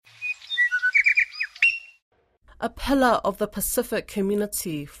A pillar of the Pacific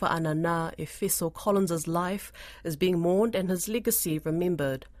community, Whaanana Efeso Collins' life is being mourned and his legacy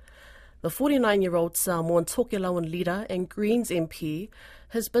remembered. The 49-year-old Samoan Tokelauan leader and Greens MP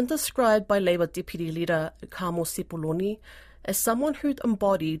has been described by Labour Deputy Leader Kamo Sepuloni as someone who'd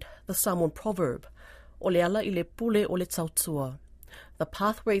embodied the Samoan proverb, "O le ala I le pule o le tautua." The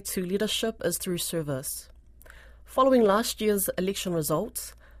pathway to leadership is through service. Following last year's election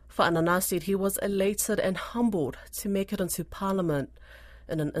results, Whaanana said he was elated and humbled to make it into Parliament.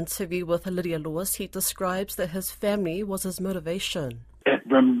 In an interview with Lydia Lewis, he describes that his family was his motivation. It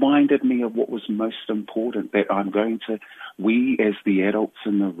reminded me of what was most important, that we as the adults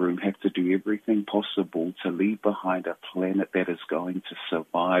in the room have to do everything possible to leave behind a planet that is going to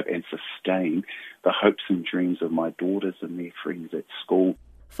survive and sustain the hopes and dreams of my daughters and their friends at school.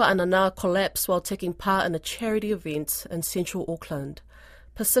 Whaanana collapsed while taking part in a charity event in central Auckland.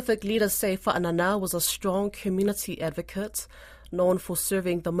 Pacific leaders say Whaanana was a strong community advocate, known for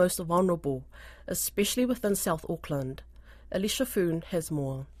serving the most vulnerable, especially within South Auckland. Alicia Foon has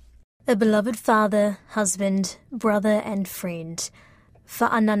more. A beloved father, husband, brother and friend,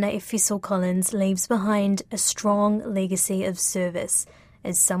 Whaanana Efeso Collins leaves behind a strong legacy of service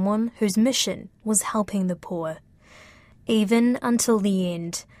as someone whose mission was helping the poor. Even until the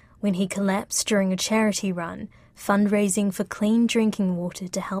end, when he collapsed during a charity run, fundraising for clean drinking water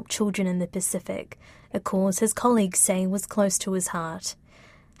to help children in the Pacific, a cause his colleagues say was close to his heart.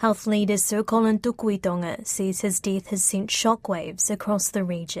 Health leader Sir Colin Tukuitonga says his death has sent shockwaves across the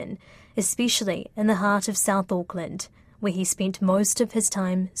region, especially in the heart of South Auckland, where he spent most of his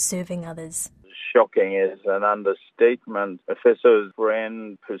time serving others. Shocking is an understatement. Efeso's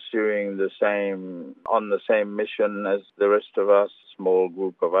friend pursuing on the same mission as the rest of us, small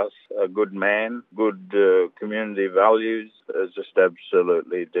group of us, a good man, good community values, is just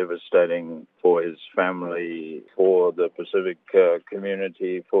absolutely devastating for his family, for the Pacific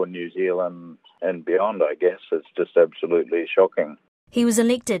community, for New Zealand and beyond, I guess. It's just absolutely shocking. He was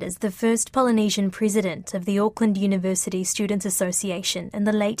elected as the first Polynesian president of the Auckland University Students' Association in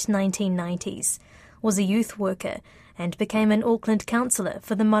the late 1990s, was a youth worker and became an Auckland councillor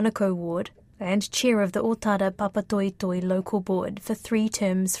for the Manukau ward and chair of the Otara Papatoetoe local board for 3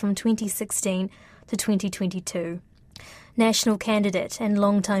 terms from 2016 to 2022. National candidate and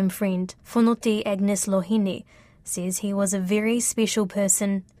longtime friend Fonoti Agnes Lohini says he was a very special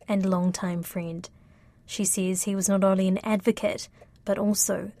person and longtime friend. She says he was not only an advocate, but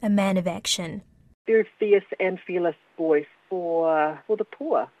also a man of action. Very fierce and fearless voice for the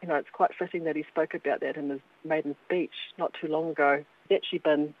poor. It's quite fitting that he spoke about that in his maiden speech not too long ago. He's actually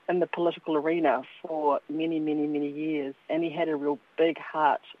been in the political arena for many, many, many years, and he had a real big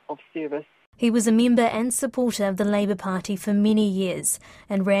heart of service. He was a member and supporter of the Labour Party for many years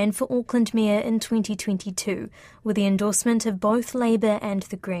and ran for Auckland Mayor in 2022 with the endorsement of both Labour and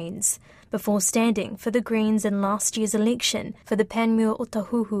the Greens, before standing for the Greens in last year's election for the Panmure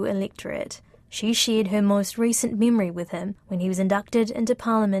Otahuhu electorate. She shared her most recent memory with him when he was inducted into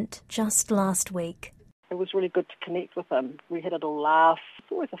Parliament just last week. It was really good to connect with him. We had a little laugh.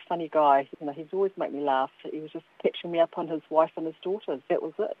 He's always a funny guy. He's always made me laugh. He was just catching me up on his wife and his daughters. That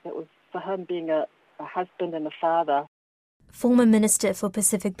was it. That was for him being a husband and a father. Former Minister for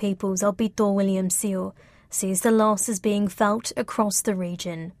Pacific Peoples, Albito William Seal, says the loss is being felt across the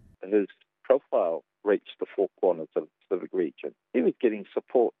region. His profile reached the four corners of the Pacific region. He was getting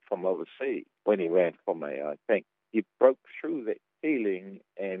support from overseas when he ran for mayor. I think he broke through that ceiling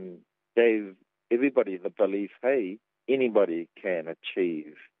and gave everybody the belief, hey, anybody can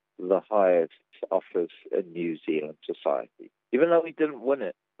achieve the highest office in New Zealand society. Even though he didn't win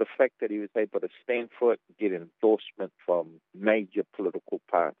it, the fact that he was able to stand for it and get endorsement from major political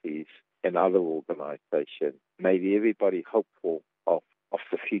parties and other organisations made everybody hopeful of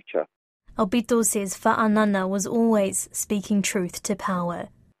the future. Albito says Whaanana was always speaking truth to power.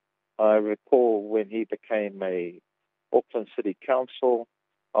 I recall when he became a Auckland City Council,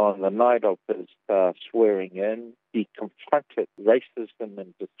 on the night of his swearing in, he confronted racism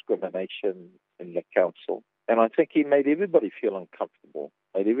and discrimination in the council. And I think he made everybody feel uncomfortable,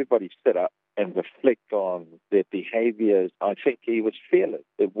 made everybody sit up and reflect on their behaviours. I think he was fearless.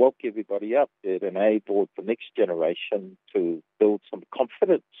 It woke everybody up. It enabled the next generation to build some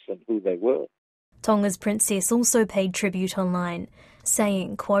confidence in who they were. Tonga's princess also paid tribute online,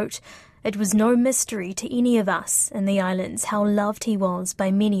 saying, quote, "It was no mystery to any of us in the islands how loved he was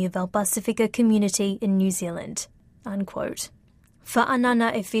by many of our Pacifica community in New Zealand," unquote.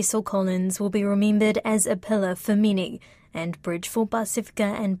 Whaanana Efeso Collins will be remembered as a pillar for many and bridge for Pacifica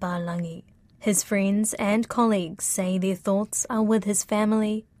and Palangi. His friends and colleagues say their thoughts are with his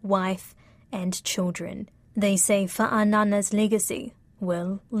family, wife and children. They say Fa'anana's legacy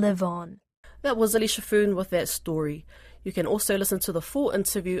will live on. That was Alicia Foon with that story. You can also listen to the full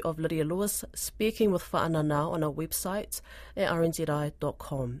interview of Lydia Lewis speaking with Fa'anana on our website at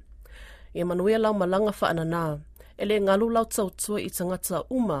rnzi.com. E manuia lau malanga Fa'anana, e le ngalu lau tautua I tangata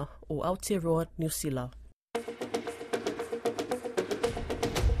uma o Aotearoa, New Zealand.